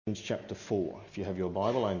Ephesians chapter 4. If you have your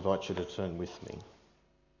Bible, I invite you to turn with me.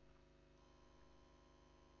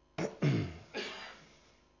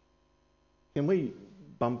 Can we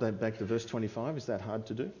bump that back to verse 25? Is that hard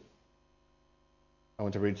to do? I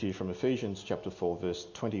want to read to you from Ephesians chapter 4, verse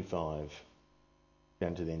 25,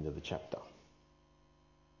 down to the end of the chapter.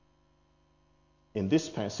 In this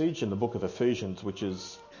passage in the book of Ephesians, which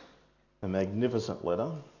is a magnificent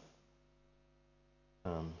letter,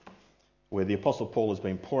 where the Apostle Paul has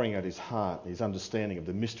been pouring out his heart, his understanding of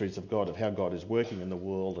the mysteries of God, of how God is working in the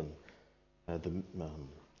world, and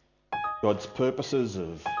God's purposes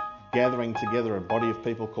of gathering together a body of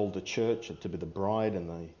people called the church to be the bride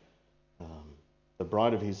and the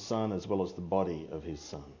bride of his Son as well as the body of his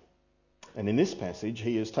Son. And in this passage,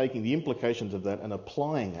 he is taking the implications of that and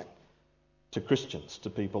applying it to Christians, to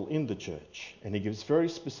people in the church. And he gives very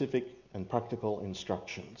specific and practical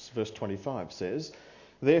instructions. Verse 25 says,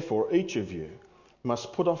 "Therefore each of you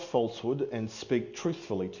must put off falsehood and speak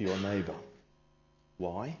truthfully to your neighbour."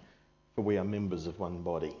 Why? For we are members of one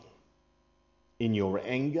body. "In your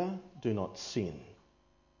anger, do not sin.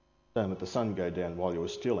 Don't let the sun go down while you are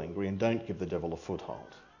still angry, and don't give the devil a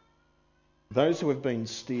foothold. Those who have been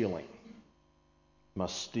stealing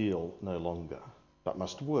must steal no longer, but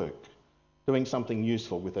must work, doing something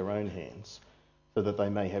useful with their own hands, so that they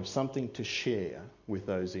may have something to share with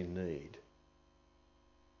those in need.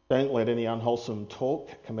 Don't let any unwholesome talk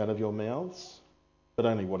come out of your mouths, but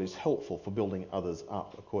only what is helpful for building others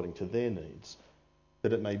up according to their needs,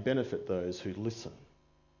 that it may benefit those who listen.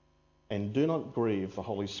 And do not grieve the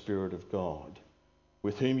Holy Spirit of God,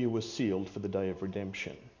 with whom you were sealed for the day of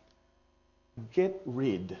redemption. Get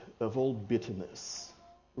rid of all bitterness,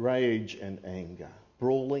 rage and anger,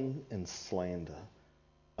 brawling and slander,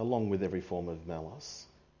 along with every form of malice.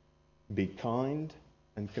 Be kind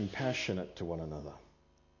and compassionate to one another,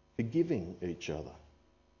 forgiving each other,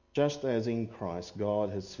 just as in Christ God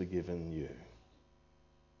has forgiven you."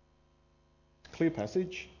 Clear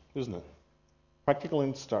passage, isn't it? Practical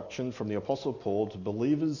instruction from the Apostle Paul to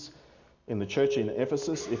believers in the church in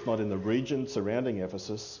Ephesus, if not in the region surrounding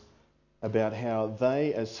Ephesus, about how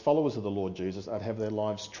they, as followers of the Lord Jesus, are to have their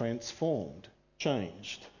lives transformed,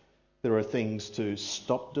 changed. There are things to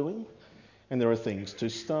stop doing, and there are things to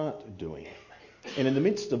start doing. And in the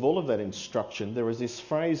midst of all of that instruction, there is this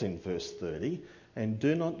phrase in verse 30, "And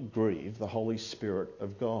do not grieve the Holy Spirit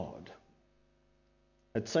of God."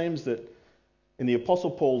 It seems that in the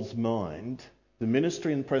Apostle Paul's mind, the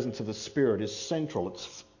ministry and presence of the Spirit is central.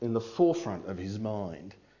 It's in the forefront of his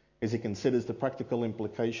mind as he considers the practical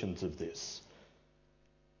implications of this.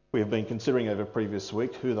 We have been considering over previous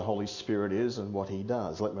week who the Holy Spirit is and what he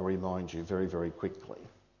does. Let me remind you very, very quickly.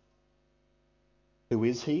 Who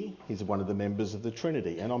is he? He's one of the members of the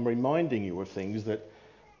Trinity. And I'm reminding you of things that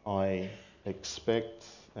I expect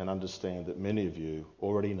and understand that many of you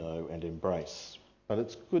already know and embrace. But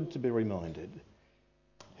it's good to be reminded.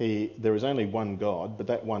 There is only one God, but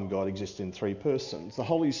that one God exists in three persons. The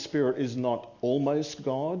Holy Spirit is not almost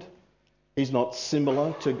God. He's not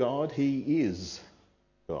similar to God. He is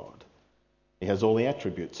God. He has all the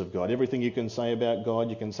attributes of God. Everything you can say about God,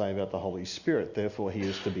 you can say about the Holy Spirit. Therefore, he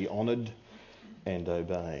is to be honoured and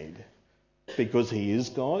obeyed. Because he is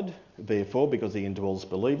God, therefore, because he indwells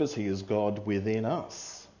believers, he is God within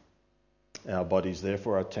us. Our bodies,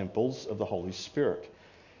 therefore, are temples of the Holy Spirit.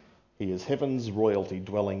 He is heaven's royalty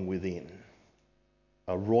dwelling within,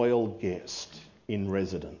 a royal guest in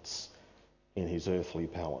residence in his earthly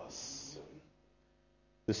palace.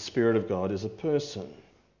 The Spirit of God is a person.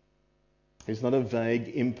 He's not a vague,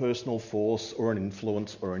 impersonal force or an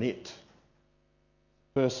influence or an it.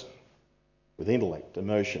 Person with intellect,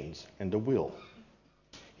 emotions, and a will.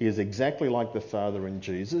 He is exactly like the Father in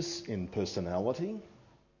Jesus in personality.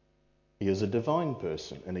 He is a divine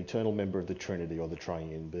person, an eternal member of the Trinity or the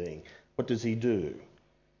Triune Being. What does he do?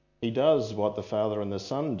 He does what the Father and the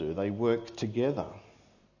Son do. They work together.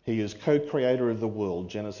 He is co-creator of the world,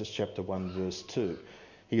 Genesis chapter 1, verse 2.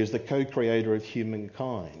 He is the co-creator of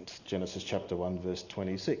humankind, Genesis chapter 1, verse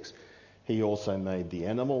 26. He also made the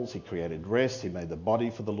animals. He created rest. He made the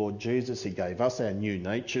body for the Lord Jesus. He gave us our new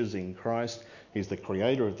natures in Christ. He's the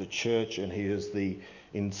creator of the church, and he is the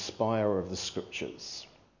inspirer of the scriptures.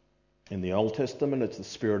 In the Old Testament, it's the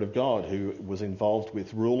Spirit of God who was involved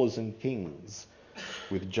with rulers and kings,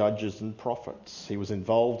 with judges and prophets. He was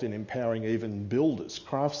involved in empowering even builders,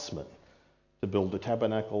 craftsmen, to build the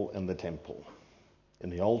tabernacle and the temple. In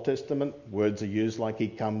the Old Testament, words are used like he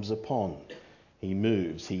comes upon, he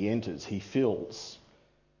moves, he enters, he fills.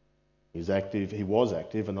 He was active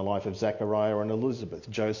in the life of Zechariah and Elizabeth,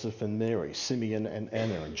 Joseph and Mary, Simeon and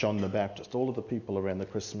Anna, and John the Baptist, all of the people around the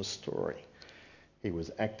Christmas story. He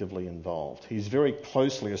was actively involved. He's very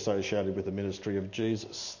closely associated with the ministry of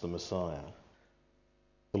Jesus, the Messiah.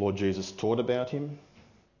 The Lord Jesus taught about him,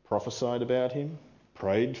 prophesied about him,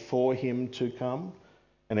 prayed for him to come,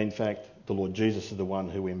 and in fact, the Lord Jesus is the one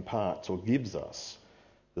who imparts or gives us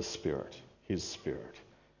the Spirit, his Spirit.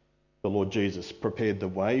 The Lord Jesus prepared the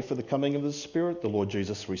way for the coming of the Spirit. The Lord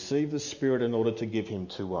Jesus received the Spirit in order to give him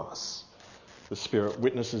to us. The Spirit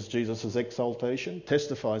witnesses Jesus' exaltation,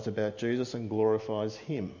 testifies about Jesus and glorifies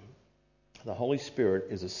him. The Holy Spirit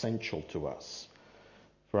is essential to us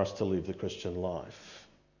for us to live the Christian life.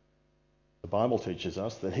 The Bible teaches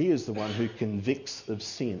us that he is the one who convicts of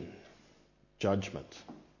sin, judgment,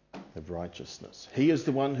 of righteousness. He is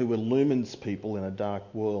the one who illumines people in a dark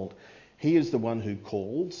world. He is the one who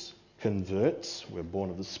calls, converts, we're born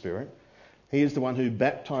of the Spirit. He is the one who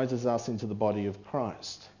baptizes us into the body of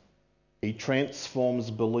Christ. He transforms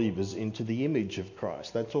believers into the image of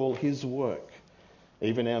Christ. That's all his work.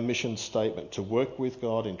 Even our mission statement, to work with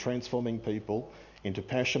God in transforming people into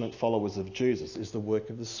passionate followers of Jesus, is the work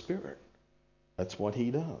of the Spirit. That's what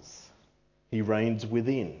he does. He reigns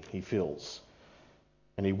within, he fills.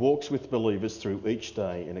 And he walks with believers through each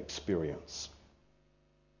day in experience.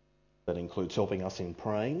 That includes helping us in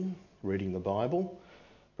praying, reading the Bible,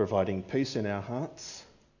 providing peace in our hearts,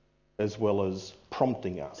 as well as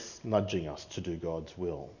prompting us, nudging us to do God's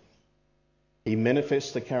will. He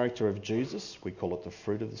manifests the character of Jesus. We call it the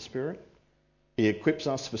fruit of the Spirit. He equips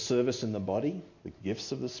us for service in the body, the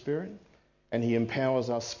gifts of the Spirit. And he empowers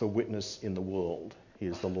us for witness in the world. He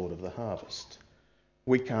is the Lord of the harvest.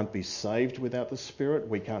 We can't be saved without the Spirit.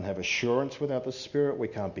 We can't have assurance without the Spirit. We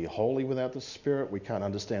can't be holy without the Spirit. We can't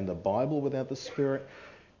understand the Bible without the Spirit.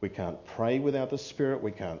 We can't pray without the Spirit.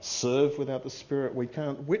 We can't serve without the Spirit. We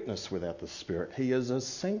can't witness without the Spirit. He is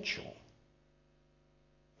essential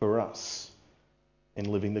for us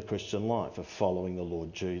in living the Christian life of following the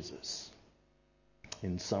Lord Jesus.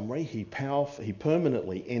 In summary, he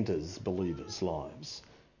permanently enters believers' lives.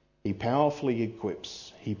 He powerfully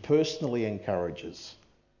equips. He personally encourages.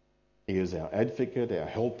 He is our advocate, our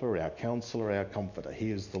helper, our counsellor, our comforter. He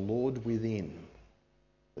is the Lord within,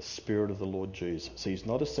 the Spirit of the Lord Jesus. He's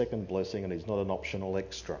not a second blessing and he's not an optional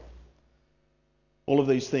extra. All of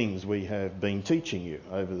these things we have been teaching you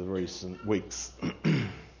over the recent weeks.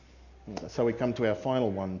 So we come to our final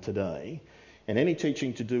one today. And any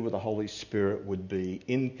teaching to do with the Holy Spirit would be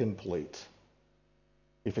incomplete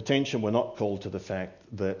if attention were not called to the fact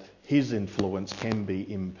that his influence can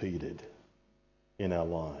be impeded in our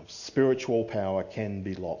lives. Spiritual power can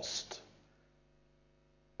be lost.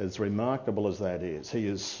 As remarkable as that is, he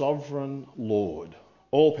is sovereign Lord,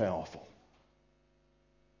 all-powerful,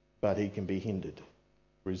 but he can be hindered,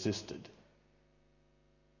 resisted,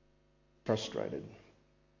 frustrated.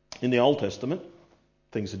 In the Old Testament,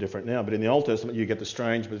 things are different now, but in the Old Testament you get the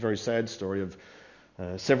strange but very sad story of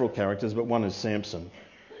several characters, but one is Samson,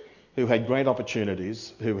 who had great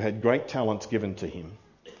opportunities, who had great talents given to him,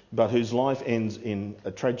 but whose life ends in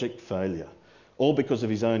a tragic failure, all because of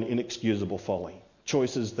his own inexcusable folly,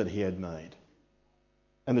 choices that he had made.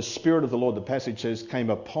 And the Spirit of the Lord, the passage says, came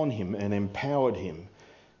upon him and empowered him.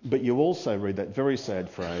 But you also read that very sad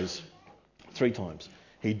phrase 3 times.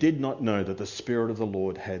 He did not know that the Spirit of the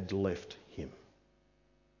Lord had left him.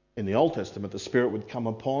 In the Old Testament, the Spirit would come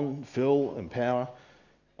upon, fill, empower,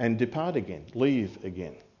 and depart again, leave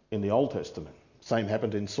again. In the Old Testament, same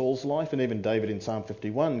happened in Saul's life, and even David in Psalm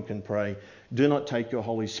 51 can pray, "Do not take your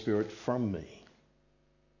Holy Spirit from me."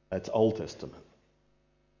 That's Old Testament.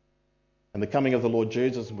 And the coming of the Lord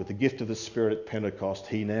Jesus with the gift of the Spirit at Pentecost,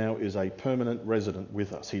 he now is a permanent resident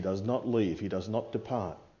with us. He does not leave, he does not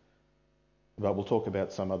depart. But we'll talk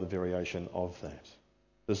about some other variation of that.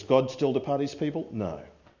 Does God still depart his people? No.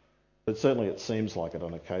 But certainly it seems like it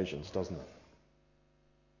on occasions, doesn't it?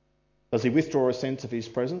 Does he withdraw a sense of his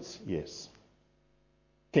presence? Yes.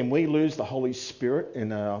 Can we lose the Holy Spirit in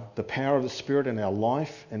the power of the Spirit in our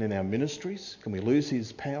life and in our ministries? Can we lose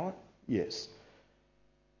his power? Yes.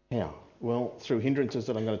 How? Well, through hindrances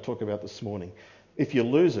that I'm going to talk about this morning. If you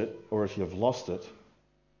lose it, or if you've lost it,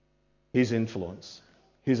 his influence,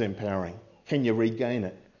 his empowering, can you regain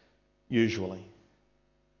it? Usually.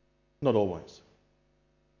 Not always.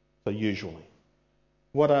 So usually.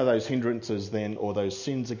 What are those hindrances then, or those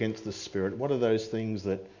sins against the Spirit? What are those things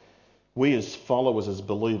that we as followers, as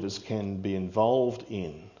believers, can be involved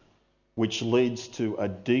in, which leads to a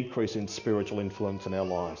decrease in spiritual influence in our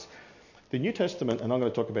lives? The New Testament, and I'm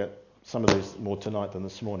going to talk about some of these more tonight than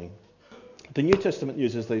this morning, the New Testament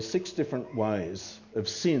uses these 6 different ways of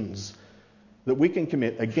sins that we can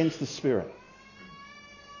commit against the Spirit.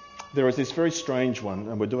 There is this very strange one,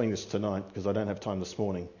 and we're doing this tonight because I don't have time this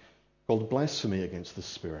morning, called blasphemy against the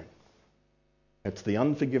Spirit. It's the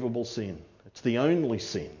unforgivable sin. It's the only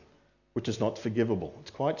sin which is not forgivable.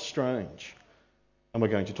 It's quite strange. And we're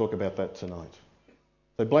going to talk about that tonight.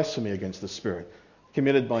 So blasphemy against the Spirit,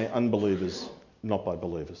 committed by unbelievers, not by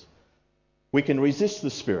believers. We can resist the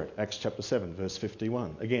Spirit, Acts chapter 7, verse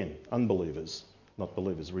 51. Again, unbelievers, not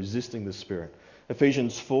believers, resisting the Spirit.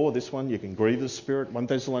 Ephesians 4, this one, you can grieve the Spirit. 1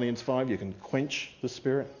 Thessalonians 5, you can quench the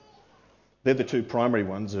Spirit. They're the two primary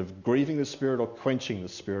ones of grieving the Spirit or quenching the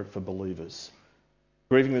Spirit for believers.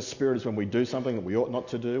 Grieving the Spirit is when we do something that we ought not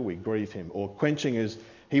to do, we grieve him. Or quenching is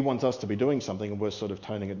he wants us to be doing something and we're sort of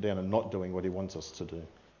toning it down and not doing what he wants us to do.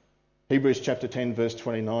 Hebrews chapter 10, verse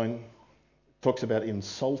 29 talks about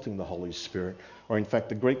insulting the Holy Spirit, or in fact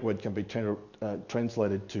the Greek word can be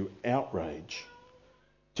translated to outrage,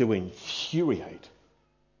 to infuriate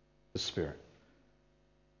the Spirit.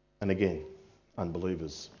 And again,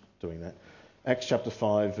 unbelievers doing that. Acts chapter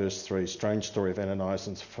 5, verse 3, strange story of Ananias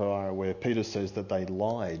and Sapphira, where Peter says that they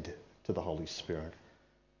lied to the Holy Spirit.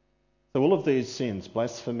 So all of these sins,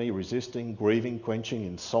 blasphemy, resisting, grieving, quenching,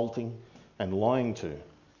 insulting, and lying to,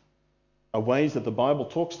 are ways that the Bible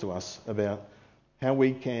talks to us about how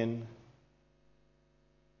we can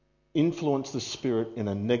influence the Spirit in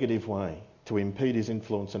a negative way to impede his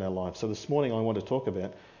influence in our life. So this morning I want to talk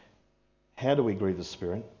about how do we grieve the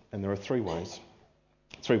Spirit, and there are three ways.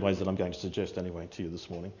 Three ways that I'm going to suggest anyway to you this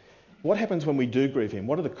morning. What happens when we do grieve him?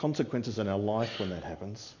 What are the consequences in our life when that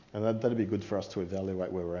happens? And that'd be good for us to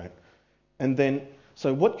evaluate where we're at. And then,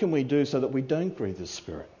 so what can we do so that we don't grieve the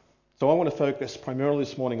Spirit? So I want to focus primarily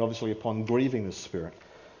this morning, obviously, upon grieving the Spirit.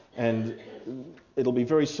 And it'll be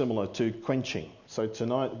very similar to quenching. So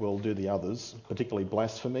tonight we'll do the others, particularly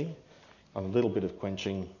blasphemy, and a little bit of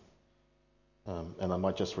quenching. And I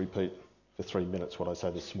might just repeat for 3 minutes what I say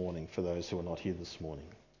this morning for those who are not here this morning.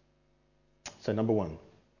 So number one,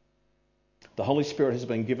 the Holy Spirit has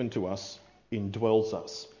been given to us, indwells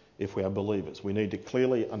us if we are believers. We need to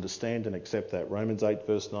clearly understand and accept that. Romans 8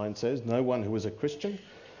 verse 9 says, no one is a Christian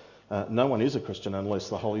unless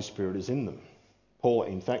the Holy Spirit is in them. Paul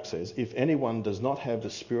in fact says, if anyone does not have the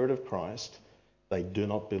Spirit of Christ, they do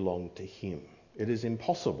not belong to him. It is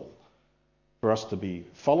impossible for us to be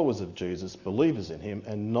followers of Jesus, believers in him,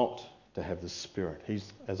 and not to have the Spirit.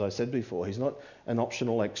 He's, as I said before, he's not an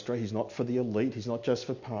optional extra. He's not for the elite. He's not just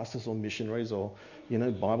for pastors or missionaries or,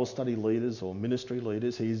 Bible study leaders or ministry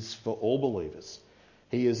leaders. He's for all believers.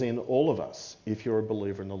 He is in all of us if you're a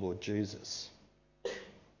believer in the Lord Jesus.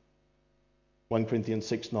 1 Corinthians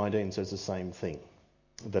 6:19 says the same thing,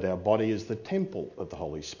 that our body is the temple of the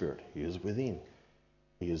Holy Spirit. He is within.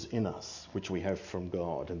 He is in us, which we have from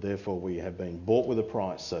God, and therefore we have been bought with a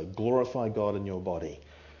price. So glorify God in your body,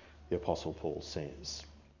 the Apostle Paul says.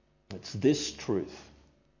 It's this truth,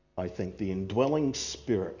 I think, the indwelling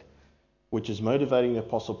Spirit, which is motivating the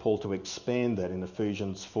Apostle Paul to expand that in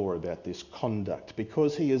Ephesians 4 about this conduct.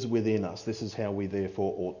 Because he is within us, this is how we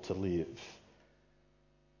therefore ought to live.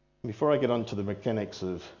 Before I get on to the mechanics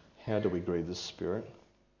of how do we grieve the Spirit,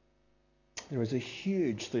 there is a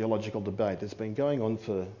huge theological debate that's been going on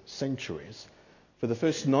for centuries. For the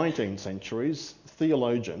first 19 centuries,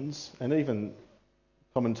 theologians and even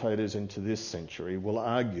commentators into this century will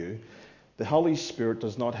argue the Holy Spirit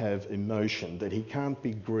does not have emotion, that he can't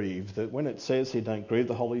be grieved, that when it says he don't grieve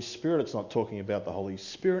the Holy Spirit, it's not talking about the Holy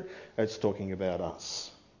Spirit, it's talking about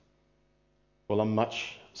us. Well, I'm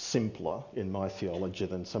much simpler in my theology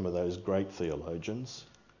than some of those great theologians.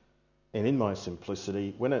 And in my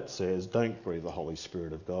simplicity, when it says don't grieve the Holy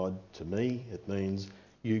Spirit of God, to me it means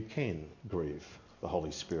you can grieve the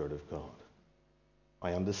Holy Spirit of God.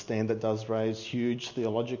 I understand that does raise huge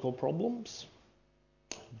theological problems,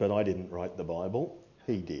 but I didn't write the Bible,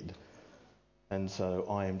 he did. And so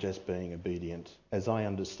I am just being obedient, as I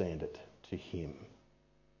understand it, to him.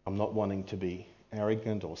 I'm not wanting to be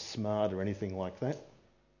arrogant or smart or anything like that,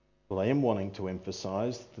 but I am wanting to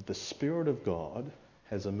emphasise that the Spirit of God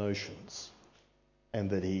has emotions, and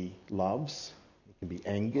that he loves, he can be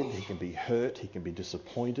angered, he can be hurt, he can be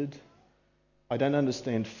disappointed. I don't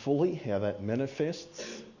understand fully how that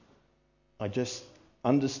manifests. I just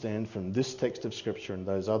understand from this text of Scripture and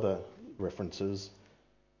those other references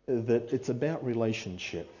that it's about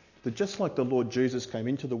relationship. That just like the Lord Jesus came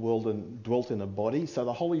into the world and dwelt in a body, so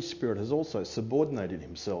the Holy Spirit has also subordinated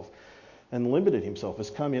himself and limited himself, has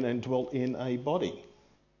come in and dwelt in a body.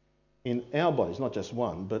 In our bodies, not just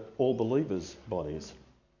one, but all believers' bodies.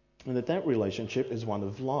 And that relationship is one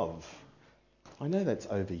of love. I know that's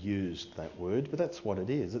overused, that word, but that's what it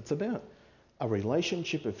is. It's about a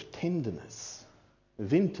relationship of tenderness,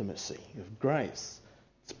 of intimacy, of grace.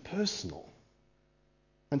 It's personal.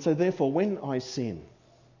 And so therefore, when I sin,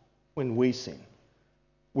 when we sin,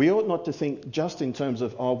 we ought not to think just in terms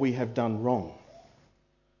of, oh, we have done wrong.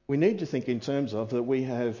 We need to think in terms of that we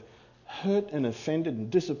have hurt and offended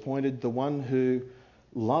and disappointed the one who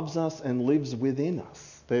loves us and lives within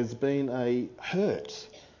us. There's been a hurt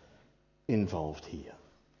involved here.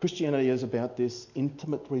 Christianity is about this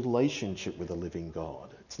intimate relationship with the living God.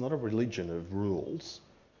 It's not a religion of rules,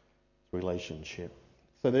 it's a relationship.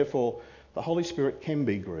 So therefore, the Holy Spirit can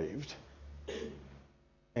be grieved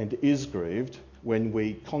and is grieved when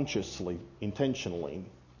we consciously, intentionally,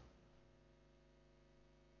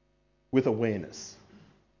 with awareness,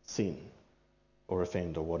 sin or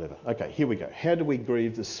offend or whatever. Okay, here we go. How do we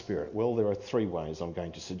grieve the Spirit? Well, there are three ways I'm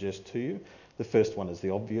going to suggest to you. The first one is the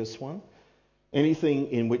obvious one. Anything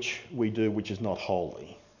in which we do which is not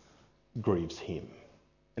holy grieves him.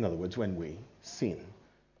 In other words, when we sin,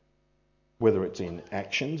 whether it's in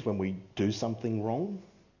actions, when we do something wrong,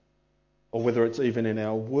 or whether it's even in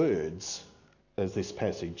our words, as this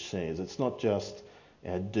passage says. It's not just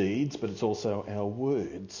our deeds, but it's also our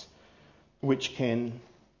words, which can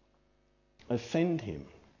offend him,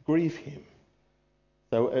 grieve him.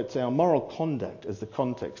 So it's our moral conduct as the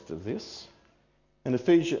context of this. In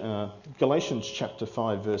Galatians chapter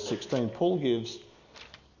 5, verse 16, Paul gives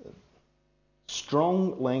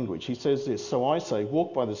strong language. He says this, "So I say,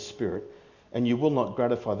 walk by the Spirit, and you will not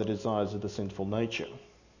gratify the desires of the sinful nature."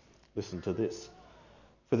 Listen to this.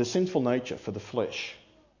 "For the sinful nature, for the flesh,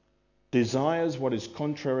 desires what is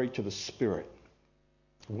contrary to the Spirit."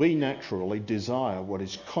 We naturally desire what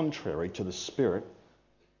is contrary to the Spirit,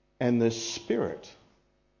 and the Spirit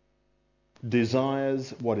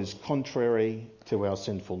desires what is contrary to our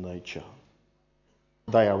sinful nature.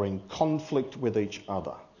 They are in conflict with each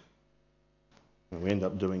other. And we end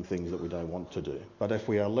up doing things that we don't want to do. But if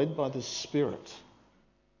we are led by the Spirit,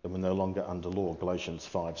 then we're no longer under law. Galatians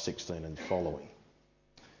 5:16 and following.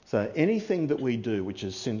 So anything that we do which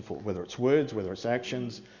is sinful, whether it's words, whether it's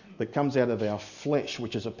actions, that comes out of our flesh,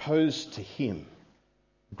 which is opposed to him,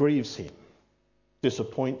 grieves him,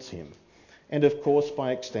 disappoints him. And of course,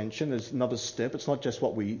 by extension, there's another step. It's not just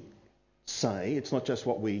what we say, it's not just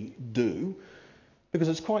what we do, because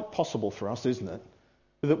it's quite possible for us, isn't it,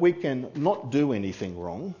 that we can not do anything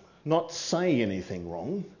wrong, not say anything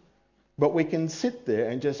wrong, but we can sit there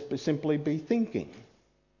and just simply be thinking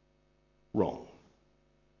wrong.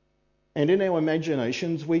 And in our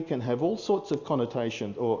imaginations, we can have all sorts of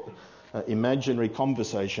connotations or imaginary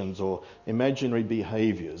conversations or imaginary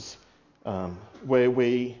behaviours where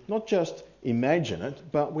we not just imagine it,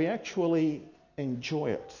 but we actually enjoy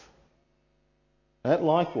it. That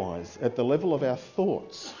likewise, at the level of our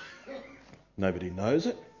thoughts, nobody knows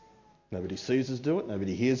it, nobody sees us do it,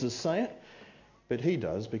 nobody hears us say it, but he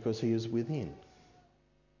does because he is within.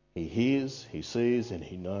 He hears, he sees, and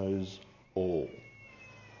he knows all.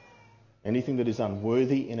 Anything that is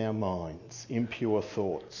unworthy in our minds, impure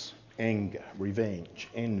thoughts, anger, revenge,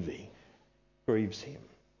 envy, grieves him.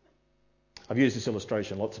 I've used this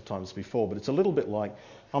illustration lots of times before, but it's a little bit like,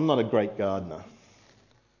 I'm not a great gardener.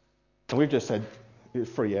 And we've just had a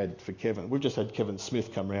free ad for Kevin. We've just had Kevin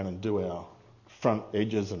Smith come around and do our front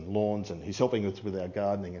edges and lawns, and he's helping us with our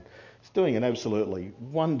gardening. And he's doing an absolutely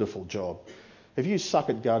wonderful job. If you suck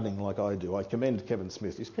at gardening like I do, I commend Kevin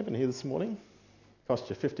Smith. Is Kevin here this morning? Cost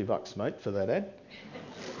you $50, mate, for that ad.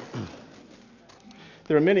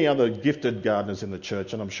 There are many other gifted gardeners in the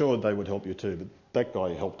church, and I'm sure they would help you too, but that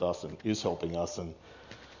guy helped us and is helping us. And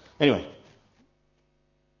anyway,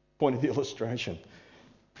 point of the illustration.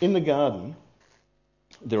 In the garden,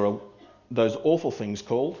 there are those awful things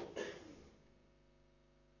called,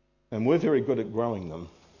 and we're very good at growing them.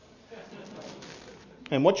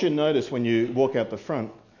 And what you notice when you walk out the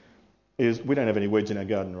front is we don't have any weeds in our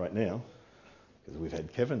garden right now, because we've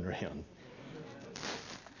had Kevin around.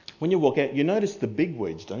 When you walk out, you notice the big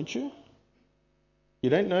weeds, don't you? You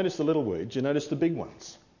don't notice the little weeds, you notice the big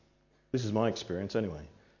ones. This is my experience anyway.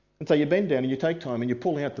 And so you bend down and you take time and you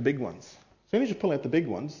pull out the big ones. As soon as you pull out the big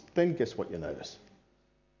ones, then guess what you notice?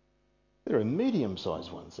 There are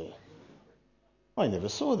medium-sized ones there. I never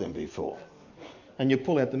saw them before. And you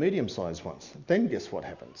pull out the medium-sized ones. Then guess what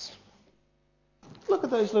happens? Look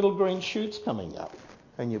at those little green shoots coming up.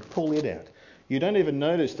 And you pull it out. You don't even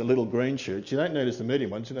notice the little green shoots. You don't notice the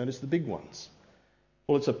medium ones. You notice the big ones.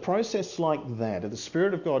 Well, it's a process like that of the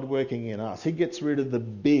Spirit of God working in us. He gets rid of the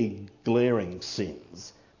big, glaring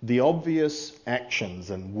sins, the obvious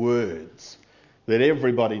actions and words that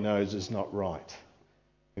everybody knows is not right.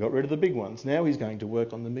 He got rid of the big ones. Now he's going to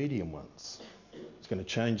work on the medium ones. It's going to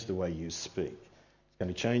change the way you speak. It's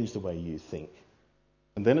going to change the way you think.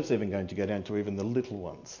 And then it's even going to go down to even the little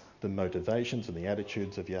ones, the motivations and the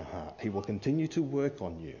attitudes of your heart. He will continue to work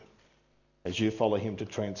on you. as you follow him to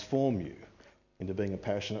transform you into being a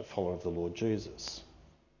passionate follower of the Lord Jesus.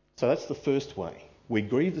 So that's the first way. We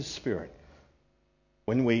grieve the Spirit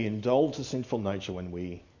when we indulge the sinful nature, when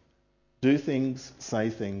we do things, say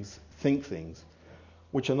things, think things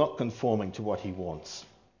which are not conforming to what he wants.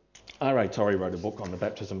 R.A. Torrey wrote a book on the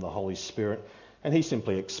baptism of the Holy Spirit, and he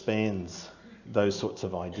simply expands those sorts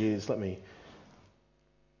of ideas. Let me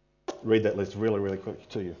read that list really, really quickly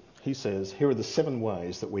to you. He says, here are the 7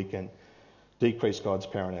 ways that we can decrease God's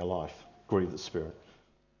power in our life. Grieve the Spirit.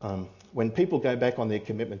 When people go back on their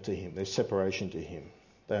commitment to him, their separation to him,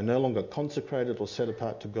 they are no longer consecrated or set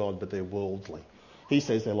apart to God, but they're worldly. He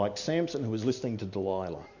says they're like Samson, who was listening to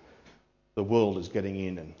Delilah. The world is getting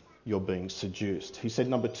in and you're being seduced. He said,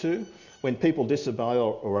 number 2, when people disobey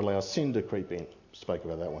or allow sin to creep in. Spoke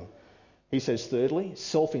about that one. He says, thirdly,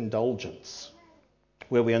 self-indulgence,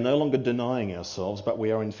 where we are no longer denying ourselves, but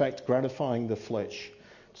we are in fact gratifying the flesh.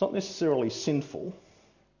 It's not necessarily sinful,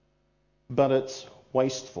 but it's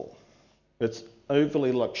wasteful. It's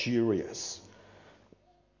overly luxurious.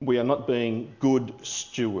 We are not being good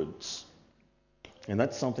stewards. And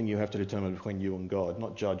that's something you have to determine between you and God,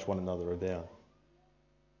 not judge one another about.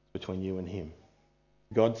 Between you and him.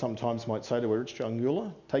 God sometimes might say to a rich young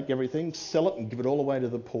ruler, take everything, sell it and give it all away to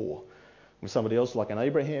the poor. With somebody else like an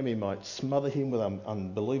Abraham, he might smother him with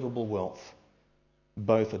unbelievable wealth.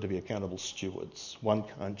 Both are to be accountable stewards. One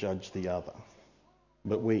can't judge the other.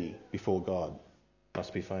 But we, before God,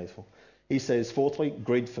 must be faithful. He says, fourthly,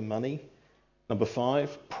 greed for money. Number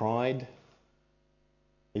 5, pride.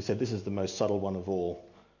 He said this is the most subtle one of all.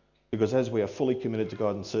 Because as we are fully committed to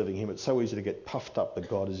God and serving him, it's so easy to get puffed up that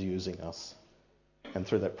God is using us. And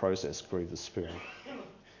through that process, grieve the Spirit.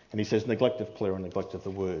 And he says neglect of prayer and neglect of the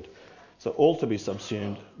word. So all to be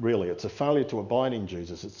subsumed, really, it's a failure to abide in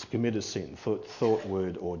Jesus. It's to commit a sin, thought,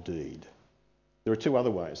 word or deed. There are 2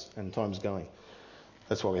 other ways, and time's going.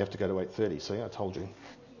 That's why we have to go to 8:30. See, I told you.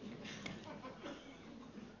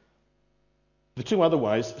 The 2 other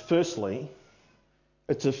ways, firstly,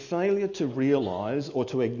 it's a failure to realise or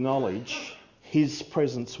to acknowledge his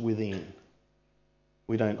presence within.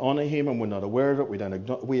 We don't honour him and we're not aware of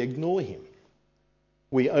it. We ignore him.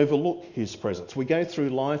 We overlook his presence. We go through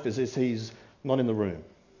life as if he's not in the room.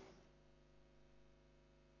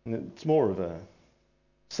 And it's more of a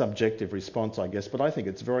subjective response, I guess, but I think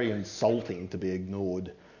it's very insulting to be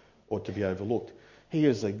ignored or to be overlooked. He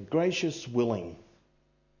is a gracious, willing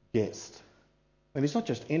guest. And he's not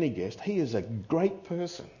just any guest, he is a great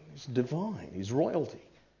person. He's divine, he's royalty.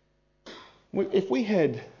 If we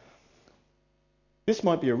had, this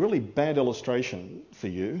might be a really bad illustration for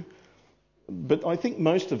you, but I think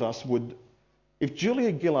most of us would, if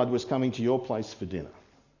Julia Gillard was coming to your place for dinner,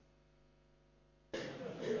 I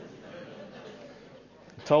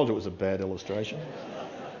told you it was a bad illustration.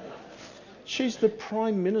 She's the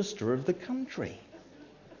Prime Minister of the country.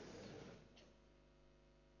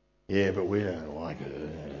 Yeah, but we don't like her.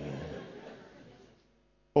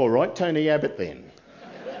 All right, Tony Abbott then.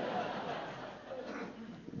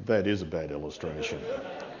 That is a bad illustration.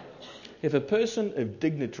 If a person of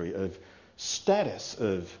dignity, of status,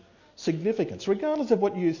 of significance, regardless of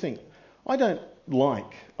what you think, I don't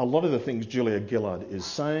like a lot of the things Julia Gillard is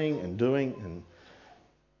saying and doing,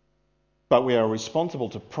 but we are responsible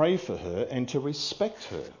to pray for her and to respect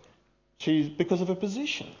her. She's because of her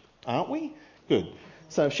position, aren't we? Good.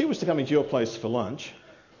 So if she was to come into your place for lunch,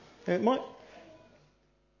 it might.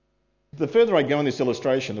 The further I go in this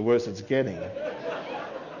illustration, the worse it's getting.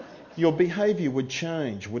 Your behaviour would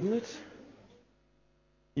change, wouldn't it?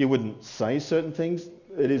 You wouldn't say certain things.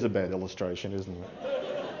 It is a bad illustration, isn't it?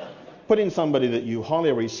 Put in somebody that you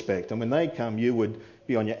highly respect, and when they come, you would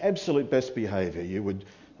be on your absolute best behaviour. You would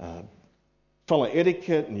follow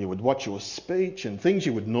etiquette, and you would watch your speech, and things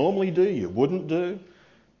you would normally do, you wouldn't do,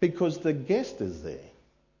 because the guest is there.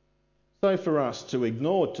 So for us to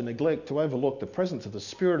ignore, to neglect, to overlook the presence of the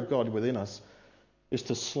Spirit of God within us is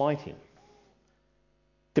to slight him.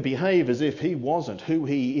 To behave as if he wasn't who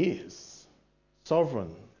he is.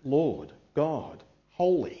 Sovereign, Lord, God,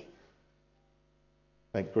 holy.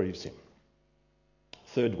 That grieves him.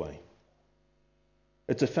 Third way.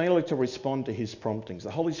 It's a failure to respond to his promptings.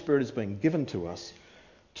 The Holy Spirit has been given to us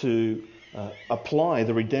to apply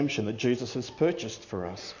the redemption that Jesus has purchased for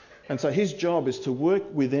us. And so his job is to work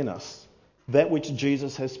within us that which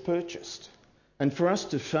Jesus has purchased. And for us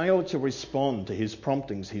to fail to respond to his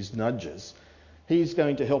promptings, his nudges, he's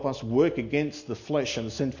going to help us work against the flesh and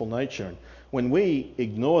the sinful nature. And when we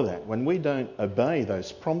ignore that, when we don't obey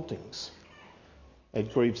those promptings,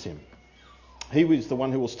 it grieves him. He is the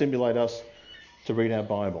one who will stimulate us to read our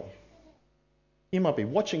Bible, You might be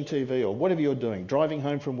watching TV or whatever you're doing, driving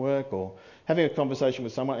home from work or having a conversation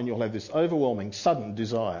with someone, and you'll have this overwhelming, sudden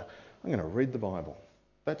desire. I'm going to read the Bible.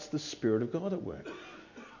 That's the Spirit of God at work.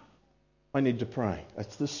 I need to pray.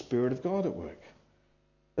 That's the Spirit of God at work.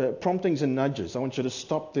 Promptings and nudges. I want you to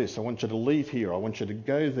stop this. I want you to leave here. I want you to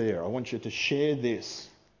go there. I want you to share this.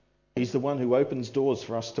 He's the one who opens doors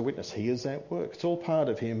for us to witness. He is at work. It's all part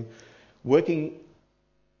of him working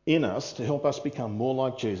in us to help us become more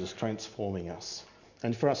like Jesus, transforming us.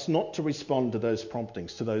 And for us not to respond to those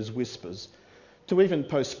promptings, to those whispers, to even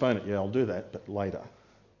postpone it, yeah, I'll do that, but later,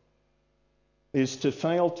 is to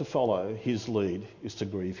fail to follow his lead, is to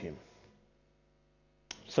grieve him.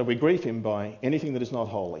 So we grieve him by anything that is not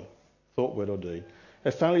holy, thought, word or deed,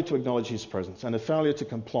 a failure to acknowledge his presence, and a failure to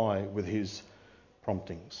comply with his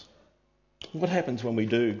promptings. What happens when we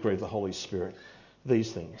do grieve the Holy Spirit?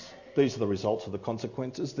 These things. These are the results of the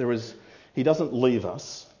consequences. He doesn't leave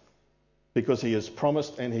us because he has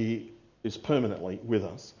promised and he is permanently with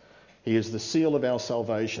us. He is the seal of our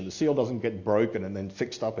salvation. The seal doesn't get broken and then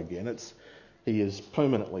fixed up again. He is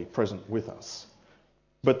permanently present with us.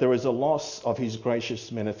 But there is a loss of his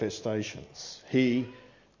gracious manifestations. He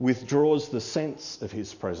withdraws the sense of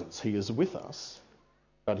his presence. He is with us,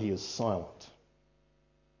 but he is silent.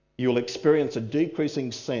 You'll experience a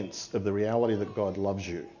decreasing sense of the reality that God loves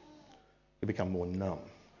you. You become more numb.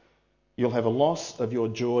 You'll have a loss of your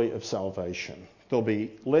joy of salvation. There'll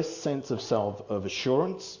be less sense of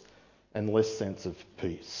assurance and less sense of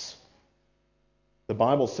peace. The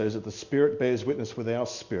Bible says that the Spirit bears witness with our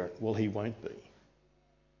spirit. Well, he won't be.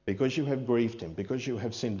 Because you have grieved him, because you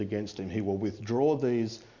have sinned against him, he will withdraw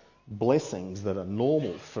these blessings that are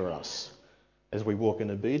normal for us as we walk in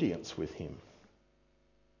obedience with him.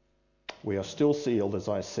 We are still sealed, as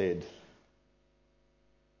I said,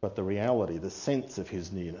 but the reality, the sense of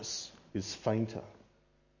his nearness is fainter.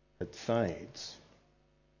 It fades.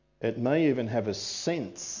 It may even have a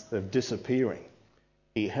sense of disappearing.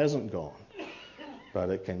 He hasn't gone, but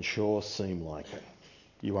it can sure seem like it.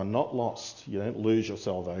 You are not lost. You don't lose your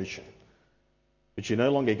salvation. But you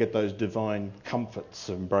no longer get those divine comforts,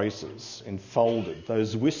 embraces, enfolded,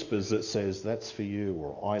 those whispers that says, that's for you,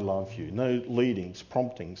 or I love you. No leadings,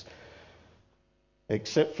 promptings,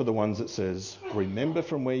 except for the ones that says, remember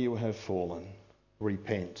from where you have fallen,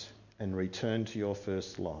 repent, and return to your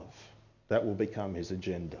first love. That will become his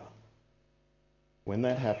agenda. When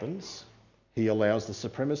that happens, he allows the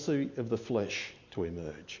supremacy of the flesh to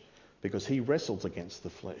emerge, because he wrestles against the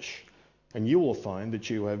flesh. And you will find that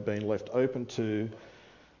you have been left open to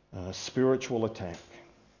spiritual attack.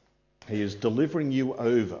 He is delivering you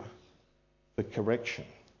over for correction,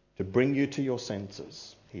 to bring you to your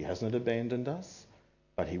senses. He hasn't abandoned us,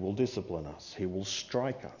 but he will discipline us. He will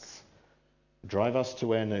strike us, drive us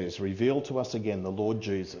to our knees, reveal to us again the Lord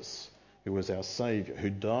Jesus, who was our Saviour, who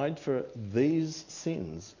died for these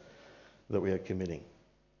sins that we are committing,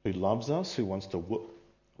 who loves us, who wants to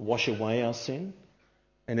wash away our sin.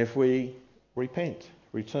 And if we repent,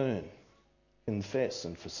 return, confess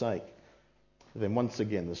and forsake, then once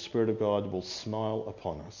again the Spirit of God will smile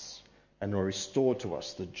upon us and will restore to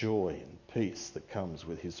us the joy and peace that comes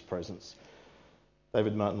with his presence.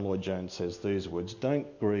 David Martin Lloyd-Jones says these words,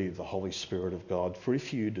 don't grieve the Holy Spirit of God, for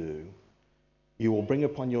if you do, you will bring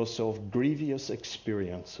upon yourself grievous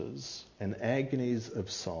experiences and agonies of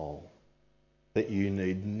soul that you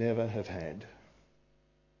need never have had.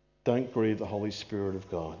 Don't grieve the Holy Spirit of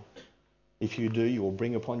God. If you do, you will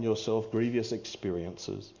bring upon yourself grievous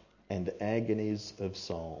experiences and agonies of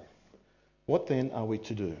soul. What then are we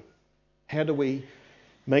to do? How do we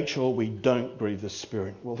make sure we don't grieve the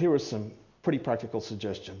Spirit? Well, here are some pretty practical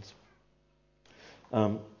suggestions.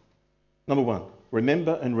 Number one,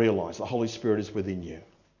 remember and realise the Holy Spirit is within you.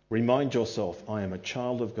 Remind yourself, I am a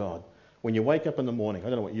child of God. When you wake up in the morning, I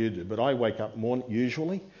don't know what you do, but I wake up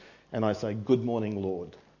usually and I say, good morning,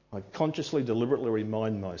 Lord. I consciously, deliberately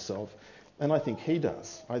remind myself, and I think he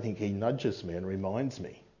does. I think he nudges me and reminds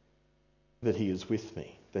me that he is with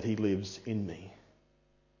me, that he lives in me.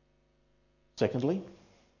 Secondly,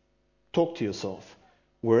 talk to yourself.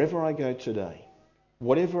 Wherever I go today,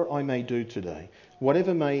 whatever I may do today,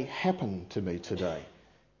 whatever may happen to me today,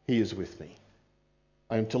 he is with me.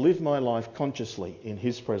 I am to live my life consciously in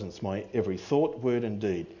his presence, my every thought, word and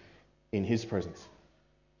deed in his presence.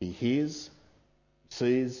 He hears,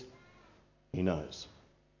 sees, he knows.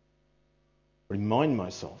 Remind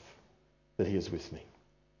myself that he is with me.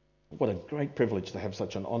 What a great privilege to have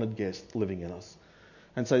such an honoured guest living in us.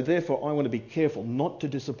 And so therefore I want to be careful not to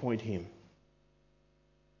disappoint him.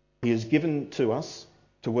 He is given to us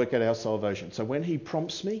to work out our salvation. So when he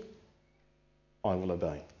prompts me, I will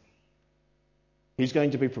obey. He's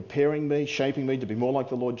going to be preparing me, shaping me to be more like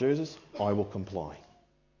the Lord Jesus. I will comply.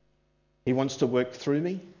 He wants to work through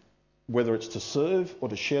me, whether it's to serve or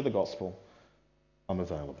to share the gospel. I'm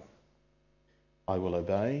available. I will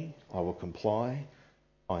obey. I will comply.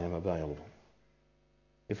 I am available.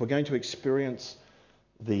 If we're going to experience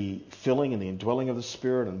the filling and the indwelling of the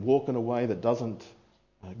Spirit and walk in a way that doesn't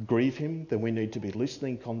grieve him, then we need to be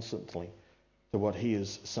listening constantly to what he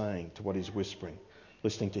is saying, to what he's whispering,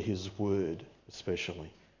 listening to his word especially.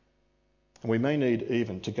 And we may need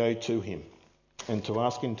even to go to him and to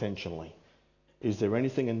ask intentionally, is there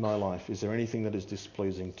anything in my life, is there anything that is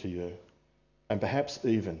displeasing to you? And perhaps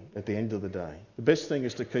even at the end of the day, the best thing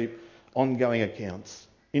is to keep ongoing accounts,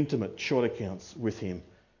 intimate, short accounts with him.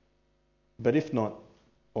 But if not,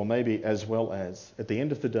 or maybe as well as, at the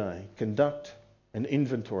end of the day, conduct an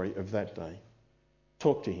inventory of that day.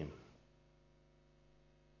 Talk to him.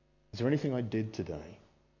 Is there anything I did today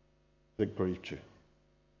that grieved you?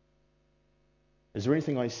 Is there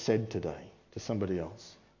anything I said today to somebody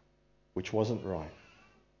else which wasn't right,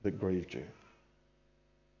 that grieved you?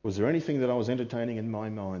 Was there anything that I was entertaining in my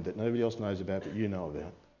mind that nobody else knows about but you know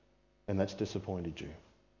about, and that's disappointed you?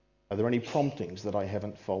 Are there any promptings that I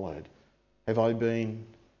haven't followed? Have I been,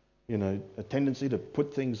 a tendency to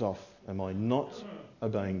put things off? Am I not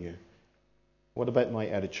obeying you? What about my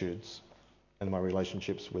attitudes and my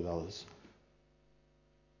relationships with others?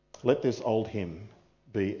 Let this old hymn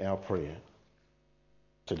be our prayer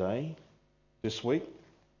today, this week,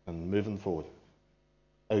 and moving forward.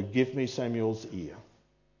 Oh, give me Samuel's ear,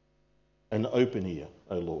 an open ear,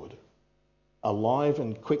 O Lord, alive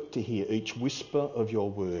and quick to hear each whisper of your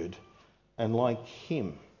word, and like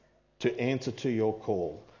him to answer to your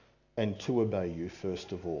call and to obey you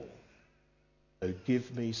first of all. Oh,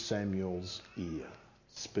 give me Samuel's ear.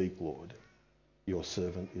 Speak, Lord. Your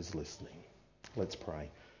servant is listening. Let's pray.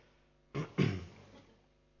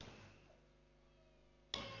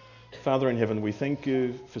 Father in heaven, we thank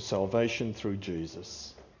you for salvation through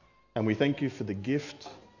Jesus. And we thank you for the gift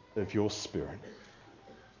of your Spirit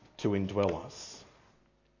to indwell us.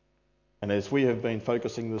 And as we have been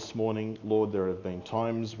focusing this morning, Lord, there have been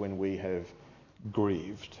times when we have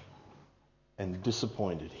grieved and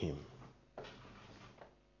disappointed him.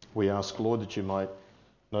 We ask, Lord, that you might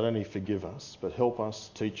not only forgive us, but help us,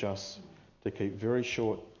 teach us to keep very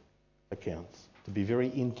short accounts, to be very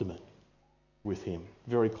intimate with him,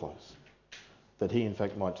 very close, that he in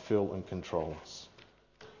fact might fill and control us.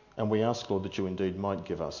 And we ask, Lord, that you indeed might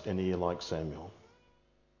give us an ear like Samuel,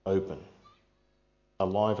 open,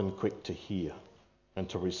 alive and quick to hear and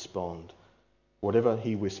to respond. Whatever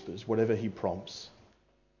he whispers, whatever he prompts,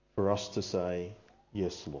 for us to say,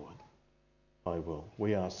 yes, Lord, I will.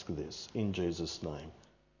 We ask this in Jesus' name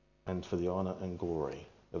and for the honour and glory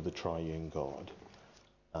of the triune God.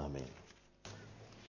 Amen.